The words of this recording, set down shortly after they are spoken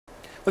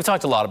We've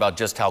talked a lot about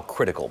just how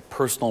critical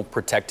personal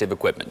protective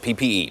equipment,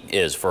 PPE,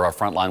 is for our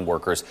frontline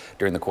workers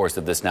during the course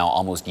of this now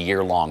almost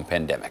year-long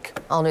pandemic.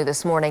 All new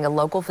this morning, a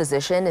local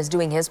physician is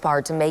doing his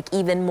part to make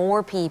even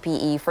more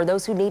PPE for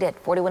those who need it.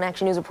 41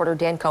 Action News reporter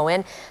Dan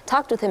Cohen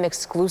talked with him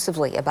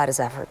exclusively about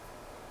his effort.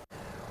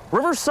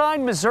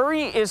 Riverside,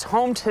 Missouri is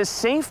home to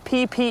Safe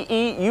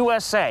PPE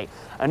USA,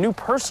 a new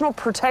personal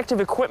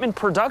protective equipment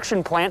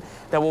production plant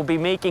that will be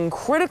making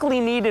critically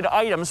needed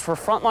items for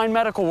frontline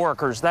medical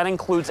workers. That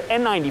includes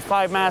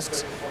N95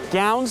 masks,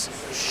 gowns,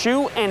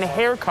 shoe and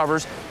hair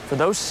covers for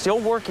those still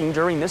working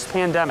during this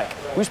pandemic.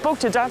 We spoke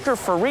to Dr.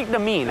 Farid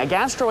Namin, a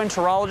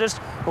gastroenterologist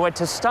who had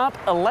to stop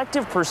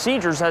elective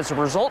procedures as a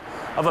result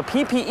of a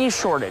PPE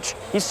shortage.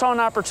 He saw an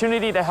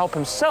opportunity to help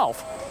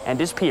himself and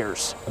his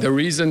peers. The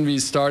reason we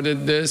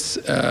started this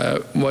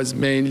was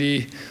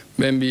mainly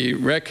when we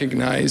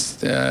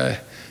recognized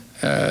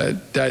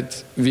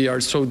that we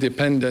are so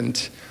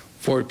dependent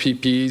for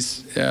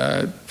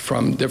PPEs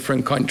from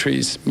different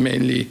countries,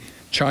 mainly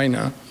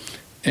China.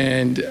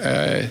 And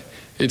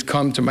it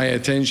come to my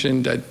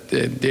attention that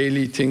the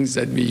daily things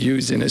that we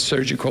use in a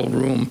surgical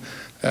room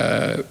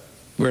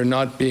were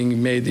not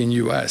being made in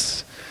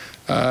US.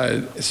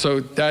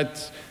 So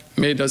that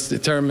made us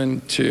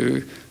determined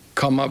to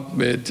come up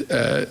with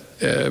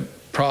a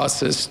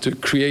process to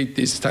create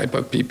these type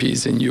of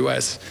PPEs in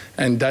US,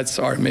 and that's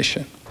our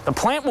mission. The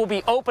plant will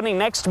be opening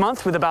next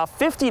month with about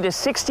 50 to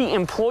 60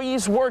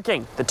 employees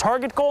working. The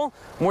target goal,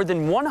 more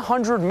than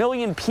 100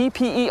 million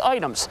PPE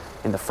items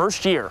in the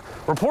first year.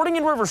 Reporting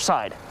in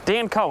Riverside,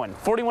 Dan Cohen,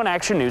 41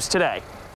 Action News Today.